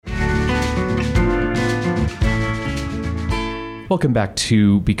Welcome back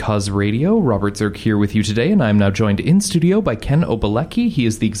to Because Radio. Robert Zirk here with you today, and I'm now joined in studio by Ken Obalecki. He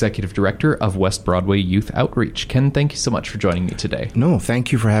is the Executive Director of West Broadway Youth Outreach. Ken, thank you so much for joining me today. No,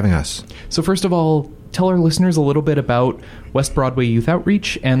 thank you for having us. So first of all, tell our listeners a little bit about West Broadway Youth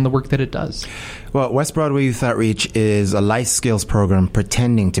Outreach and the work that it does. Well, West Broadway Youth Outreach is a life skills program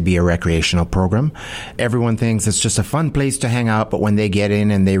pretending to be a recreational program. Everyone thinks it's just a fun place to hang out, but when they get in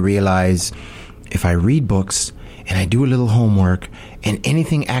and they realize, if I read books and I do a little homework and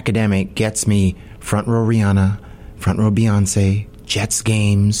anything academic gets me front row Rihanna, front row Beyonce, Jets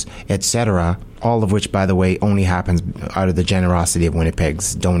games, etc., all of which, by the way, only happens out of the generosity of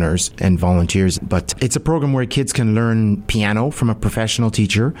Winnipeg's donors and volunteers. But it's a program where kids can learn piano from a professional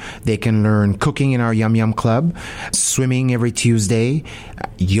teacher. They can learn cooking in our Yum Yum Club, swimming every Tuesday,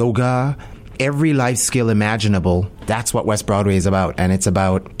 yoga, every life skill imaginable. That's what West Broadway is about. And it's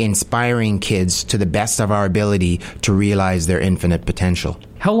about inspiring kids to the best of our ability to realize their infinite potential.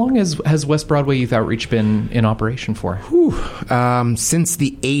 How long has West Broadway Youth Outreach been in operation for? Since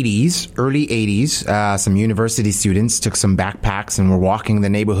the 80s, early 80s, some university students took some backpacks and were walking the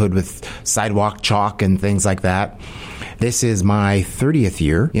neighborhood with sidewalk chalk and things like that. This is my 30th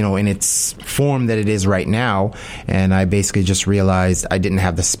year, in its form that it is right now. And I basically just realized I didn't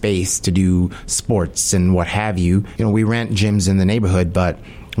have the space to do sports and what have you. We rent gyms in the neighborhood, but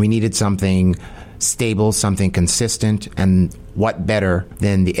we needed something stable, something consistent, and what better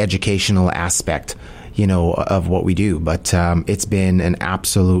than the educational aspect, of what we do. But it's been an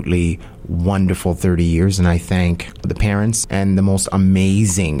absolutely wonderful 30 years, and I thank the parents and the most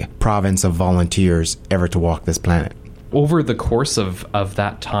amazing province of volunteers ever to walk this planet. Over the course of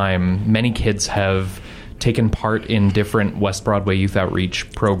that time, many kids have taken part in different West Broadway Youth Outreach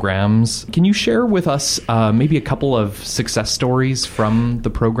programs. Can you share with us maybe a couple of success stories from the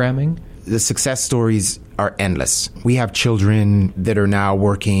programming? The success stories are endless. We have children that are now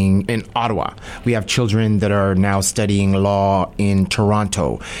working in Ottawa. We have children that are now studying law in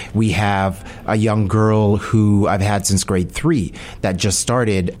Toronto. We have a young girl who I've had since grade 3 that just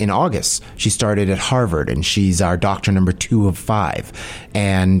started in August. She started at Harvard, and she's our doctor number 2 of 5.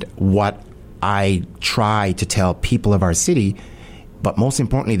 And what I try to tell people of our city, but most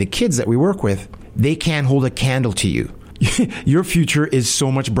importantly, the kids that we work with, they can't hold a candle to you. Your future is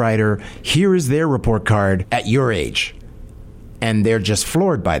so much brighter. Here is their report card at your age. And they're just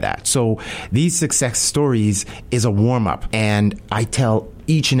floored by that. So these success stories is a warm-up. And I tell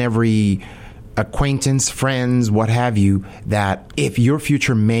each and every acquaintance, friends, what have you, that if your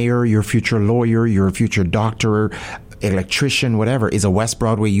future mayor, your future lawyer, your future doctor, electrician, whatever, is a West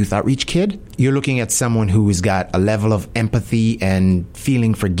Broadway Youth Outreach kid, you're looking at someone who's got a level of empathy and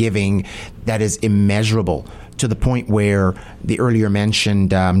feeling for giving that is immeasurable, to the point where the earlier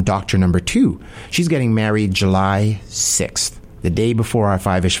mentioned doctor number 2, she's getting married July 6th, the day before our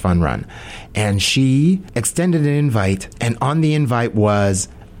 5-ish fun run. And she extended an invite, and on the invite was,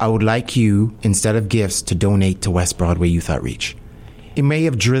 I would like you, instead of gifts, to donate to West Broadway Youth Outreach. It may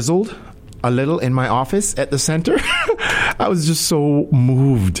have drizzled a little in my office at the center. I was just so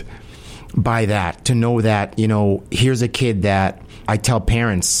moved by that, to know that, here's a kid that I tell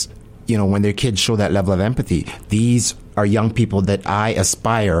parents, when their kids show that level of empathy, these are young people that I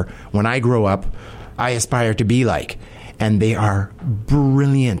aspire, when I grow up, I aspire to be like. And they are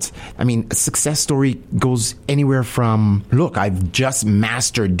brilliant. I mean, a success story goes anywhere from, look, I've just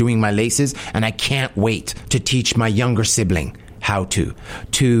mastered doing my laces and I can't wait to teach my younger sibling how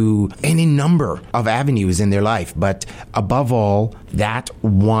to any number of avenues in their life. But above all, that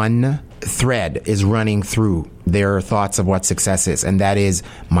one thread is running through their thoughts of what success is, and that is,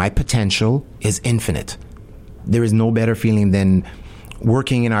 my potential is infinite. There is no better feeling than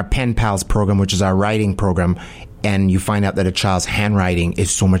working in our Pen Pals program, which is our writing program, and you find out that a child's handwriting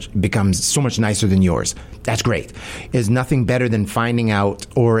is becomes so much nicer than yours. That's great. There's nothing better than finding out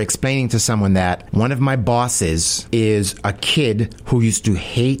or explaining to someone that one of my bosses is a kid who used to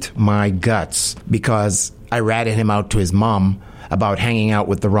hate my guts because I ratted him out to his mom about hanging out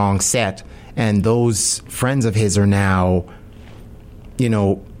with the wrong set, and those friends of his are now,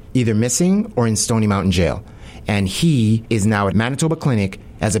 either missing or in Stony Mountain Jail. And he is now at Manitoba Clinic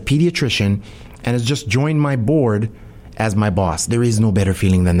as a pediatrician and has just joined my board as my boss. There is no better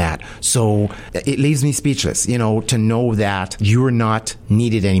feeling than that. So it leaves me speechless, to know that you're not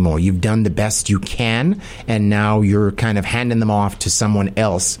needed anymore. You've done the best you can, and now you're kind of handing them off to someone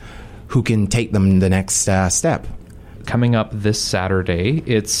else who can take them the next step. Coming up this Saturday,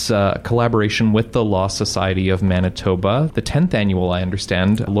 it's a collaboration with the Law Society of Manitoba, the 10th annual, I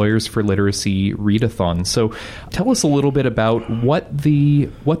understand, Lawyers for Literacy Readathon. So tell us a little bit about what the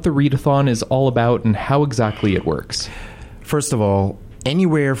Readathon is all about and how exactly it works. First of all,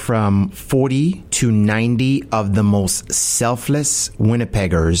 anywhere from 40 to 90 of the most selfless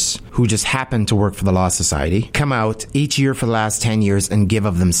Winnipeggers who just happen to work for the Law Society come out each year for the last 10 years and give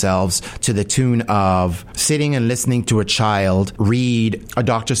of themselves to the tune of sitting and listening to a child read a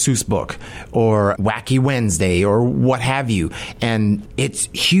Dr. Seuss book or Wacky Wednesday or what have you. And it's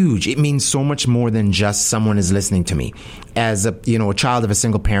huge. It means so much more than just someone is listening to me. As a child of a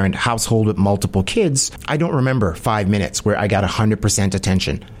single parent household with multiple kids, I don't remember 5 minutes where I got 100%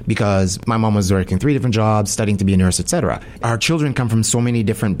 attention because my mom was working 3 different jobs, studying to be a nurse, etc. Our children come from so many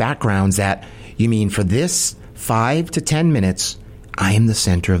different backgrounds that you mean for this 5 to 10 minutes, I am the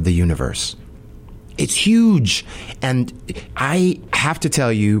center of the universe. It's huge. And I have to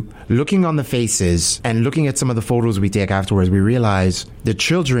tell you, looking on the faces and looking at some of the photos we take afterwards, we realize the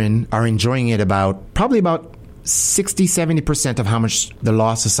children are enjoying it probably about 60-70% of how much the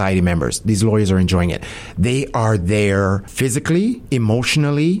Law Society members, these lawyers, are enjoying it. They are there physically,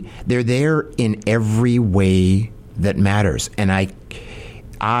 emotionally. They're there in every way that matters. And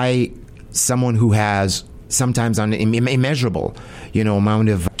I someone who has sometimes an immeasurable, amount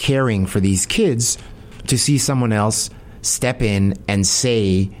of caring for these kids, to see someone else step in and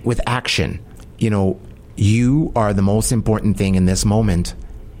say with action, you are the most important thing in this moment,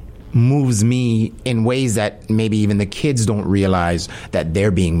 moves me in ways that maybe even the kids don't realize that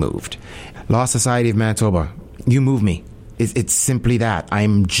they're being moved. Law Society of Manitoba, you move me. It's simply that.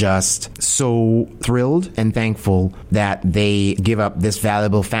 I'm just so thrilled and thankful that they give up this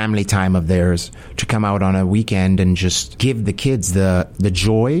valuable family time of theirs to come out on a weekend and just give the kids the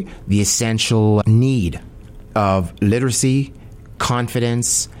joy, the essential need of literacy,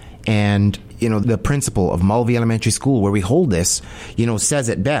 confidence, and the principal of Mulvey Elementary School, where we hold this, says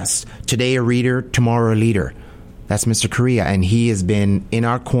it best. Today a reader, tomorrow a leader. That's Mr. Correa, and he has been in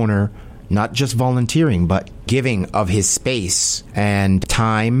our corner, not just volunteering, but giving of his space and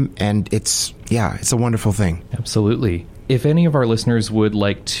time, and it's a wonderful thing. Absolutely. If any of our listeners would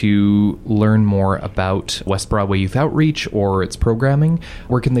like to learn more about West Broadway Youth Outreach or its programming,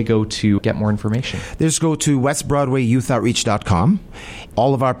 where can they go to get more information? Just go to westbroadwayyouthOutreach.com.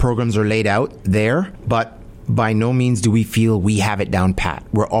 All of our programs are laid out there, but by no means do we feel we have it down pat.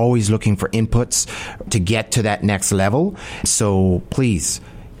 We're always looking for inputs to get to that next level. So please,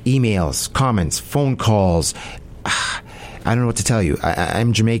 emails, comments, phone calls. I don't know what to tell you.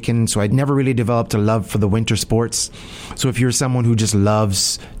 I'm Jamaican, so I'd never really developed a love for the winter sports. So if you're someone who just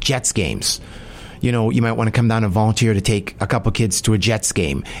loves Jets games, you might want to come down and volunteer to take a couple kids to a Jets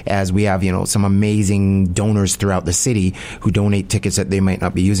game, as we have, some amazing donors throughout the city who donate tickets that they might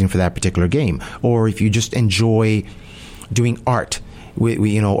not be using for that particular game. Or if you just enjoy doing art,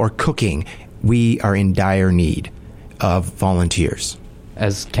 or cooking, we are in dire need of volunteers.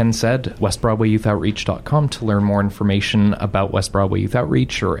 As Ken said, westbroadwayyouthOutreach.com to learn more information about West Broadway Youth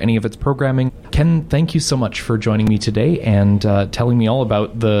Outreach or any of its programming. Ken, thank you so much for joining me today and telling me all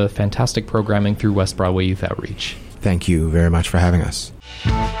about the fantastic programming through West Broadway Youth Outreach. Thank you very much for having us.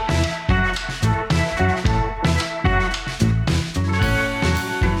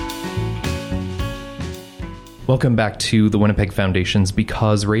 Welcome back to the Winnipeg Foundation's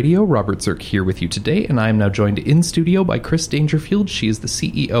Because Radio. Robert Zirk here with you today, and I am now joined in studio by Chris Dangerfield. She is the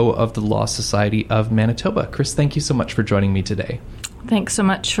CEO of the Law Society of Manitoba. Chris, thank you so much for joining me today. Thanks so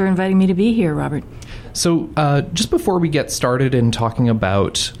much for inviting me to be here, Robert. So just before we get started in talking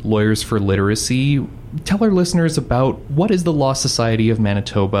about Lawyers for Literacy, tell our listeners about what is the Law Society of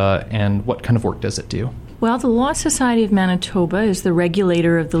Manitoba and what kind of work does it do? Well, the Law Society of Manitoba is the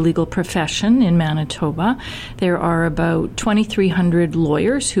regulator of the legal profession in Manitoba. There are about 2,300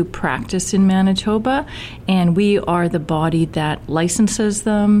 lawyers who practice in Manitoba, and we are the body that licenses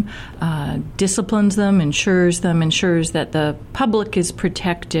them, disciplines them, ensures that the public is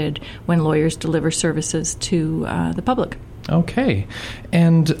protected when lawyers deliver services to the public. Okay.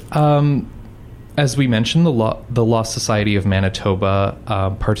 And as we mentioned, the Law Society of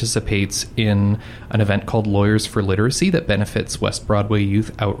Manitoba participates in an event called Lawyers for Literacy that benefits West Broadway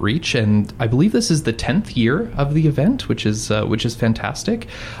Youth Outreach, and I believe this is the 10th year of the event, which is fantastic.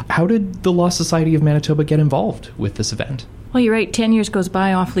 How did the Law Society of Manitoba get involved with this event? Well, you're right, 10 years goes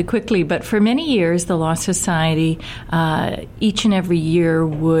by awfully quickly, but for many years, the Law Society, each and every year,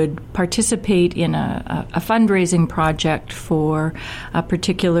 would participate in a fundraising project for a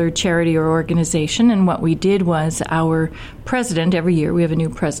particular charity or organization, and what we did was our president, every year we have a new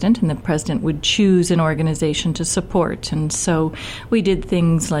president, and the president would choose an organization to support, and so we did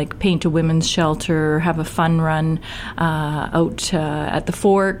things like paint a women's shelter, have a fun run out at the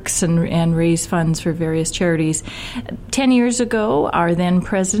Forks, and raise funds for various charities. 10 years years ago, our then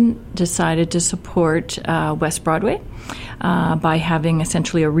president decided to support West Broadway by having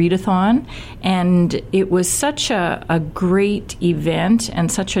essentially a readathon. And it was such a great event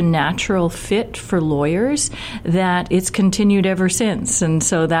and such a natural fit for lawyers that it's continued ever since. And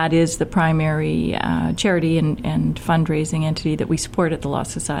so that is the primary charity and fundraising entity that we support at the Law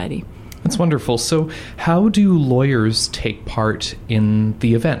Society. That's wonderful. So how do lawyers take part in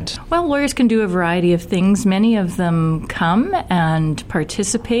the event? Well, lawyers can do a variety of things. Many of them come and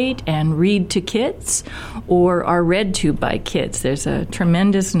participate and read to kids or are read to by kids. There's a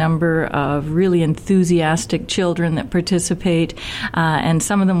tremendous number of really enthusiastic children that participate, and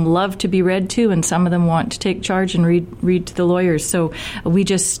some of them love to be read to, and some of them want to take charge and read to the lawyers. So we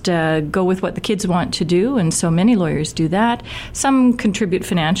just go with what the kids want to do, and so many lawyers do that. Some contribute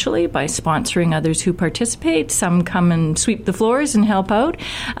financially by sponsoring others who participate. Some come and sweep the floors and help out.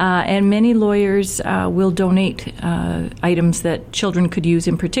 And many lawyers will donate items that children could use,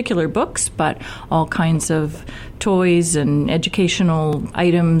 in particular books, but all kinds of toys and educational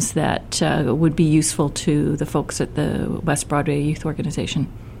items that would be useful to the folks at the West Broadway Youth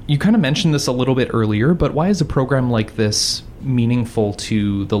Organization. You kind of mentioned this a little bit earlier, but why is a program like this meaningful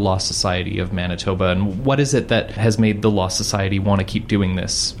to the Law Society of Manitoba, and what is it that has made the Law Society want to keep doing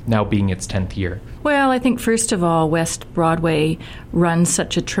this, now being its 10th year? Well, I think first of all, West Broadway runs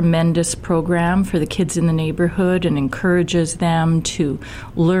such a tremendous program for the kids in the neighborhood and encourages them to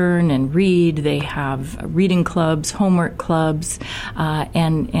learn and read. They have reading clubs, homework clubs,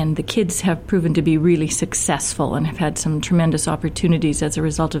 and the kids have proven to be really successful and have had some tremendous opportunities as a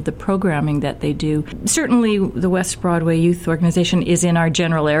result of the programming that they do. Certainly, the West Broadway Youth Organization is in our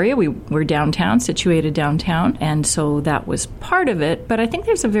general area. We're downtown, situated downtown, and so that was part of it. But I think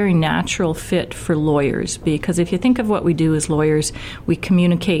there's a very natural fit for lawyers, because if you think of what we do as lawyers, we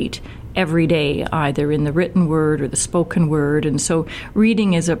communicate every day, either in the written word or the spoken word. And so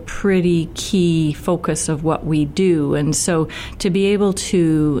reading is a pretty key focus of what we do. And so to be able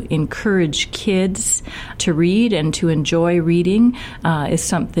to encourage kids to read and to enjoy reading is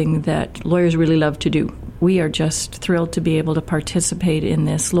something that lawyers really love to do. We are just thrilled to be able to participate in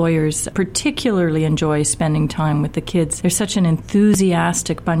this. Lawyers particularly enjoy spending time with the kids. There's such an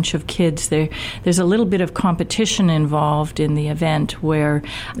enthusiastic bunch of kids. There's a little bit of competition involved in the event, where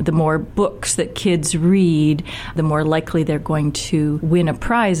the more books that kids read, the more likely they're going to win a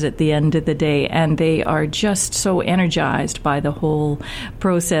prize at the end of the day. And they are just so energized by the whole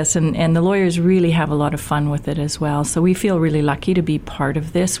process. And the lawyers really have a lot of fun with it as well. So we feel really lucky to be part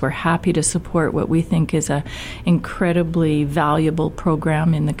of this. We're happy to support what we think is an incredibly valuable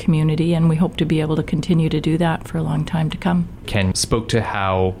program in the community, and we hope to be able to continue to do that for a long time to come. Ken spoke to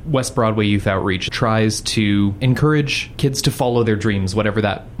how West Broadway Youth Outreach tries to encourage kids to follow their dreams, whatever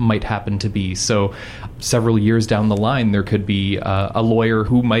that might happen to be. So several years down the line, there could be a lawyer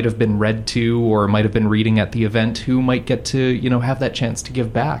who might have been read to or might have been reading at the event who might get to, have that chance to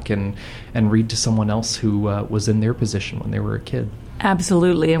give back and read to someone else who was in their position when they were a kid.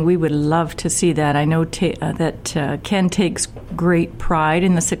 Absolutely, and we would love to see that. I know that Ken takes great pride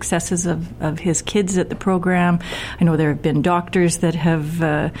in the successes of his kids at the program. I know there have been doctors that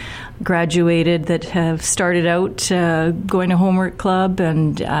have graduated that have started out going to homework club,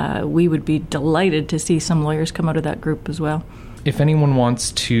 and we would be delighted to see some lawyers come out of that group as well. If anyone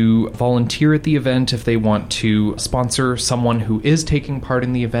wants to volunteer at the event, if they want to sponsor someone who is taking part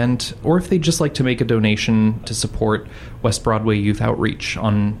in the event, or if they'd just like to make a donation to support West Broadway Youth Outreach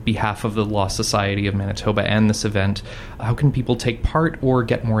on behalf of the Law Society of Manitoba and this event, how can people take part or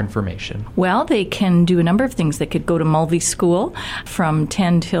get more information? Well, they can do a number of things. They could go to Mulvey School from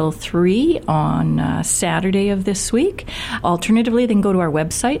 10 till 3 on Saturday of this week. Alternatively, they can go to our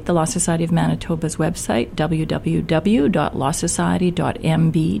website, the Law Society of Manitoba's website,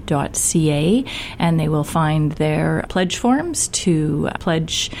 www.lawsociety.mb.ca, and they will find their pledge forms to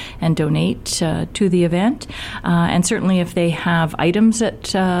pledge and donate to the event. And certainly if they have items that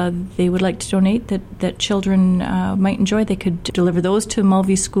they would like to donate that children might enjoy, they could deliver those to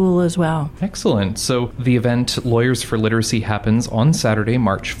Mulvey School as well. Excellent. So the event Lawyers for Literacy happens on Saturday,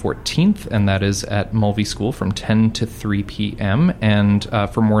 March 14th, and that is at Mulvey School from 10 to 3 p.m. And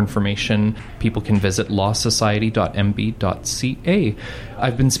for more information, people can visit lawsociety.mb.ca.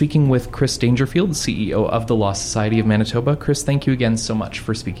 I've been speaking with Chris Dangerfield, CEO of the Law Society of Manitoba. Chris, thank you again so much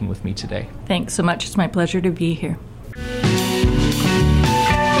for speaking with me today. Thanks so much. It's my pleasure to be here.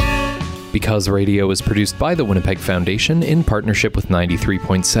 Because Radio is produced by the Winnipeg Foundation in partnership with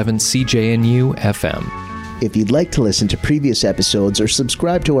 93.7 CJNU FM. If you'd like to listen to previous episodes or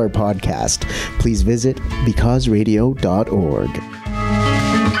subscribe to our podcast, please visit becauseradio.org.